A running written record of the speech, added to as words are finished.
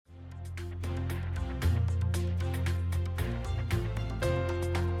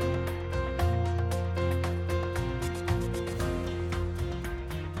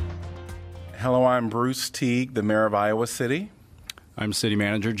Hello, I'm Bruce Teague, the Mayor of Iowa City. I'm City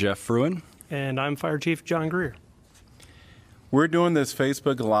Manager Jeff Fruin. And I'm Fire Chief John Greer. We're doing this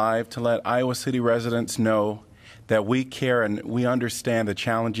Facebook Live to let Iowa City residents know that we care and we understand the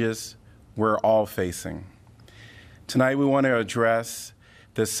challenges we're all facing. Tonight we want to address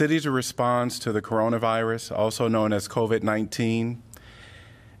the city's response to the coronavirus, also known as COVID-19.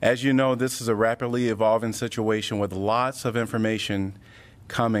 As you know, this is a rapidly evolving situation with lots of information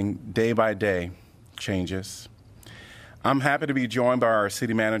coming day by day changes. I'm happy to be joined by our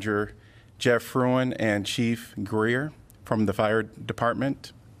City Manager Jeff Fruin and Chief Greer from the Fire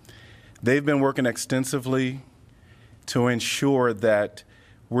Department. They've been working extensively to ensure that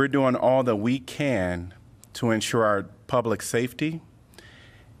we're doing all that we can to ensure our public safety.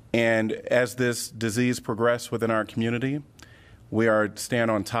 And as this disease progresses within our community, we are staying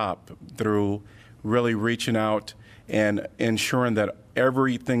on top through really reaching out and ensuring that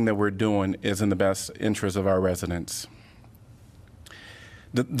everything that we're doing is in the best interest of our residents.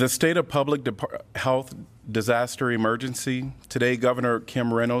 The state of public health disaster emergency. Today, Governor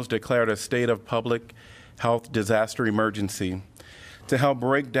Kim Reynolds declared a state of public health disaster emergency. To help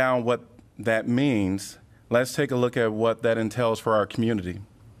break down what that means, let's take a look at what that entails for our community.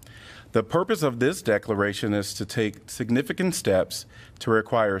 The purpose of this declaration is to take significant steps to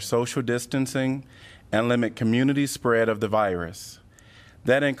require social distancing and limit community spread of the virus.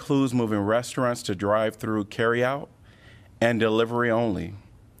 That includes moving restaurants to drive-through carryout and delivery only.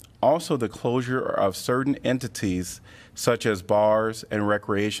 Also, the closure of certain entities such as bars and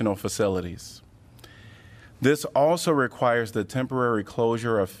recreational facilities. This also requires the temporary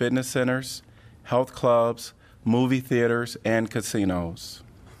closure of fitness centers, health clubs, movie theaters, and casinos.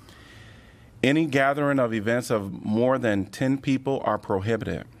 Any gathering of events of more than 10 people are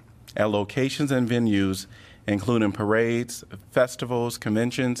prohibited at locations and venues, including parades, festivals,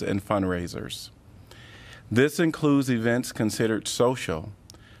 conventions, and fundraisers. This includes events considered social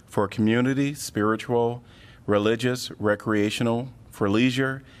for community, spiritual, religious, recreational, for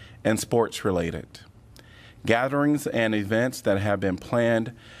leisure, and sports related. Gatherings and events that have been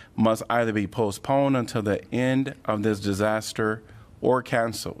planned must either be postponed until the end of this disaster or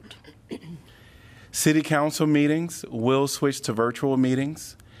canceled. City council meetings will switch to virtual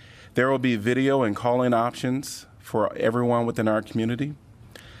meetings. There will be video and call-in options for everyone within our community.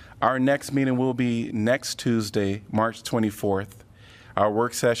 Our next meeting will be next Tuesday, March 24th. Our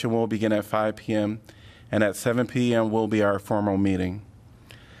work session will begin at 5 p.m. and at 7 p.m. will be our formal meeting.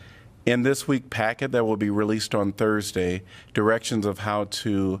 In this week's packet that will be released on Thursday, directions of how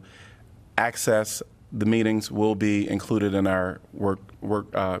to access the meetings will be included in our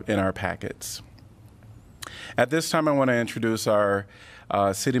in our packets. At this time, I want to introduce our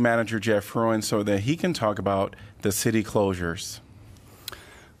City Manager, Jeff Fruin, so that he can talk about the city closures.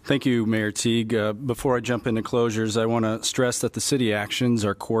 Thank you, Mayor Teague. Before I jump into closures, I want to stress that the city actions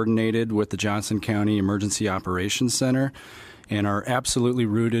are coordinated with the Johnson County Emergency Operations Center and are absolutely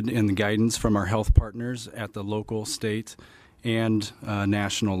rooted in the guidance from our health partners at the local, state, and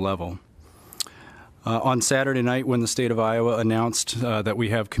national level. On Saturday night, when the state of Iowa announced that we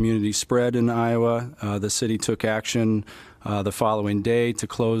have community spread in Iowa, the city took action the following day to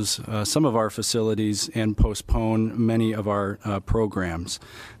close some of our facilities and postpone many of our programs.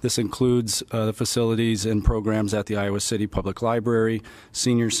 This includes the facilities and programs at the Iowa City Public Library,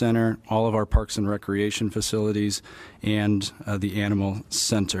 Senior Center, all of our parks and recreation facilities, and the Animal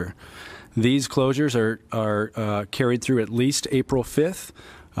Center. These closures are carried through at least April 5th.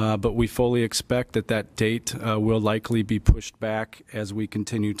 But we fully expect that date will likely be pushed back as we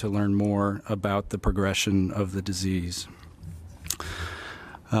continue to learn more about the progression of the disease.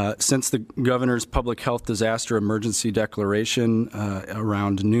 Since the governor's public health disaster emergency declaration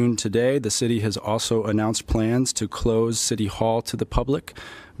around noon today, the city has also announced plans to close City Hall to the public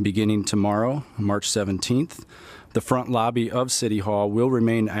beginning tomorrow, March 17th. The front lobby of City Hall will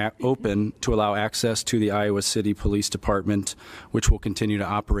remain open to allow access to the Iowa City Police Department, which will continue to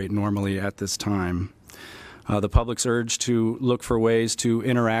operate normally at this time. The public's urged to look for ways to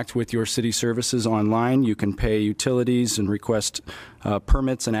interact with your city services online. You can pay utilities and request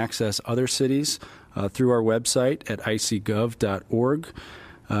permits and access other cities through our website at icgov.org.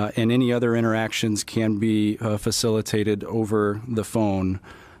 And any other interactions can be facilitated over the phone.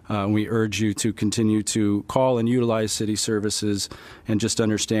 We urge you to continue to call and utilize city services and just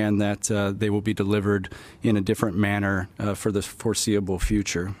understand that they will be delivered in a different manner for the foreseeable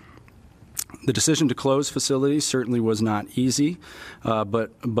future. The decision to close facilities certainly was not easy,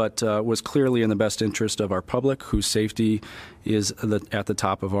 but was clearly in the best interest of our public, whose safety is at the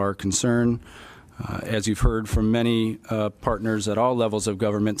top of our concern. As you've heard from many partners at all levels of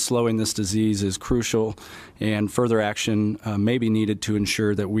government, slowing this disease is crucial, and further action may be needed to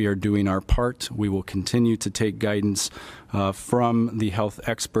ensure that we are doing our part. We will continue to take guidance from the health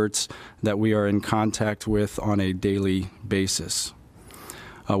experts that we are in contact with on a daily basis.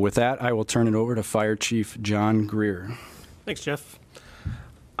 With that, I will turn it over to Fire Chief John Greer. Thanks, Jeff.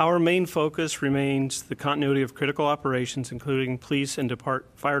 Our main focus remains the continuity of critical operations, including police and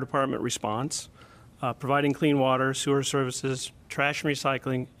fire department response, providing clean water, sewer services, trash and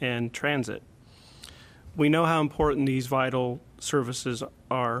recycling, and transit. We know how important these vital services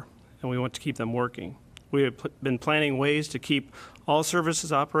are, and we want to keep them working. We have been planning ways to keep all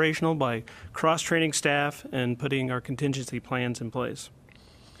services operational by cross-training staff and putting our contingency plans in place.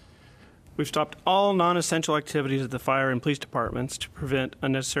 We've stopped all non-essential activities at the fire and police departments to prevent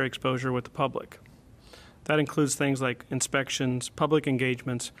unnecessary exposure with the public. That includes things like inspections, public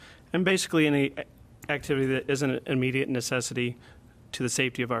engagements, and basically any activity that isn't an immediate necessity to the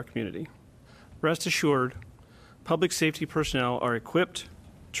safety of our community. Rest assured, public safety personnel are equipped,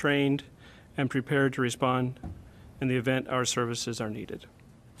 trained, and prepared to respond in the event our services are needed.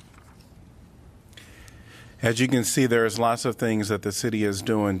 As you can see, there's lots of things that the city is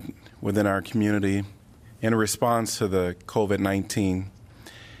doing within our community in response to the COVID-19.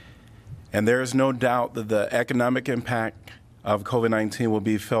 And there is no doubt that the economic impact of COVID-19 will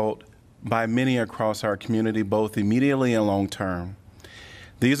be felt by many across our community, both immediately and long term.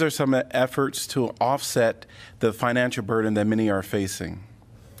 These are some efforts to offset the financial burden that many are facing.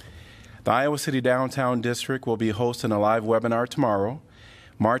 The Iowa City Downtown District will be hosting a live webinar tomorrow,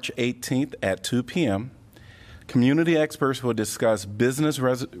 March 18th at 2 p.m. Community experts will discuss business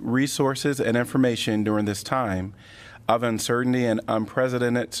resources and information during this time of uncertainty and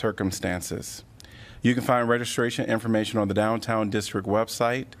unprecedented circumstances. You can find registration information on the Downtown District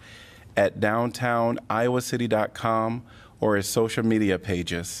website at downtowniowacity.com or its social media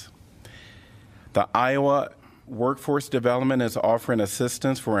pages. The Iowa Workforce Development is offering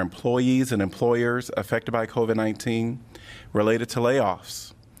assistance for employees and employers affected by COVID-19 related to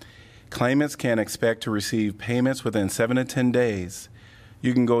layoffs. Claimants can expect to receive payments within 7 to 10 days.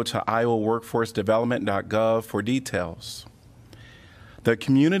 You can go to iowaworkforcedevelopment.gov for details. The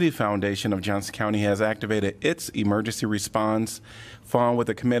Community Foundation of Johnson County has activated its emergency response fund with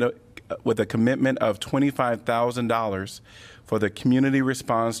a commitment of $25,000 for the community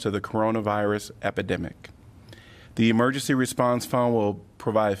response to the coronavirus epidemic. The Emergency Response Fund will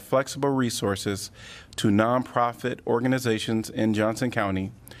provide flexible resources to nonprofit organizations in Johnson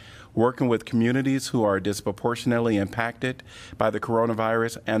County working with communities who are disproportionately impacted by the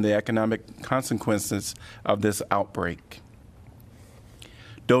coronavirus and the economic consequences of this outbreak.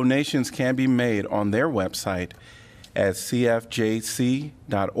 Donations can be made on their website at cfjc.org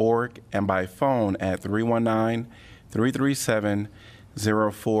and by phone at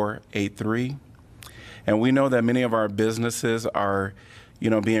 319-337-0483. And we know that many of our businesses are,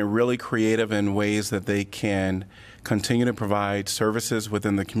 being really creative in ways that they can continue to provide services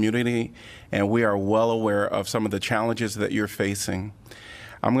within the community, and we are well aware of some of the challenges that you're facing.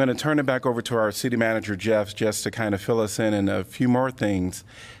 I'm going to turn it back over to our city manager, Jeff, just to kind of fill us in a few more things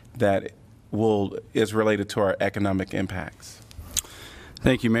that is related to our economic impacts.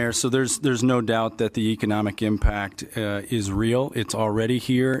 Thank you, Mayor. So there's no doubt that the economic impact is real. It's already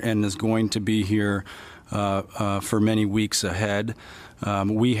here and is going to be here for many weeks ahead.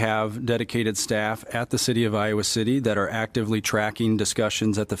 We have dedicated staff at the City of Iowa City that are actively tracking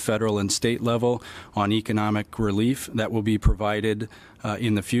discussions at the federal and state level on economic relief that will be provided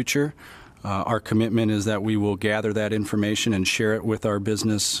in the future. Our commitment is that we will gather that information and share it with our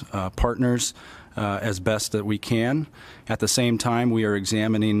business partners as best that we can. At the same time, we are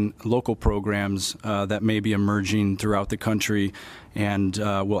examining local programs that may be emerging throughout the country, and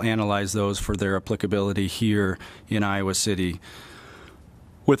we'll analyze those for their applicability here in Iowa City.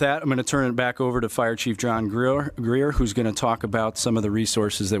 With that, I'm going to turn it back over to Fire Chief John Greer, who's going to talk about some of the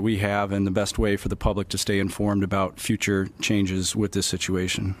resources that we have and the best way for the public to stay informed about future changes with this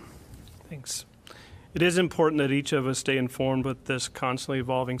situation. Thanks. It is important that each of us stay informed with this constantly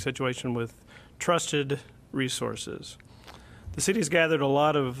evolving situation with trusted resources. The city has gathered a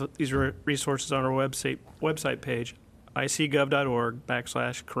lot of these resources on our website page,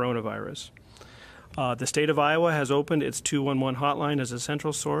 icgov.org/coronavirus. The state of Iowa has opened its 211 hotline as a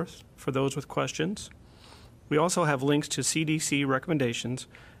central source for those with questions. We also have links to CDC recommendations,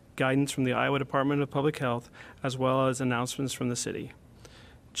 guidance from the Iowa Department of Public Health, as well as announcements from the city.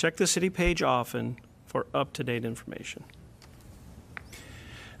 Check the city page often for up-to-date information.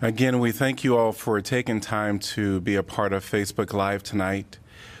 Again, we thank you all for taking time to be a part of Facebook Live tonight.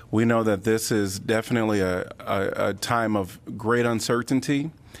 We know that this is definitely a time of great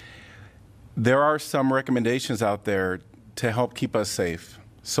uncertainty. There are some recommendations out there to help keep us safe.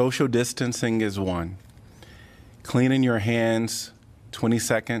 Social distancing is one. Cleaning your hands 20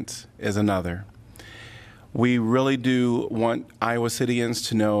 seconds is another. We really do want Iowa Cityans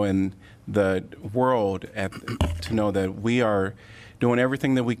to know, and the world to know, that we are doing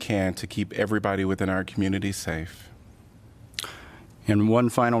everything that we can to keep everybody within our community safe. And one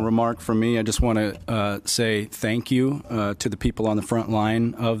final remark from me, I just want to say thank you to the people on the front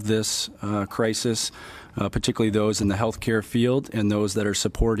line of this crisis, particularly those in the healthcare field and those that are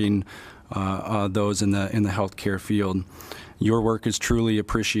supporting those in the healthcare field. Your work is truly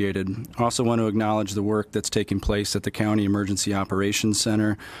appreciated. I also want to acknowledge the work that's taking place at the County Emergency Operations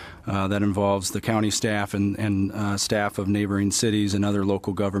Center that involves the county staff and staff of neighboring cities and other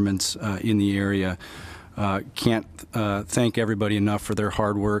local governments in the area. Can't thank everybody enough for their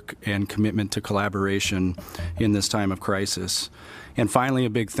hard work and commitment to collaboration in this time of crisis. And finally,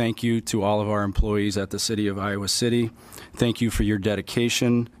 a big thank you to all of our employees at the City of Iowa City. Thank you for your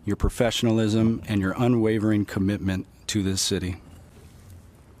dedication, your professionalism, and your unwavering commitment to this city.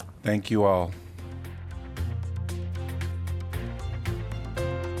 Thank you all.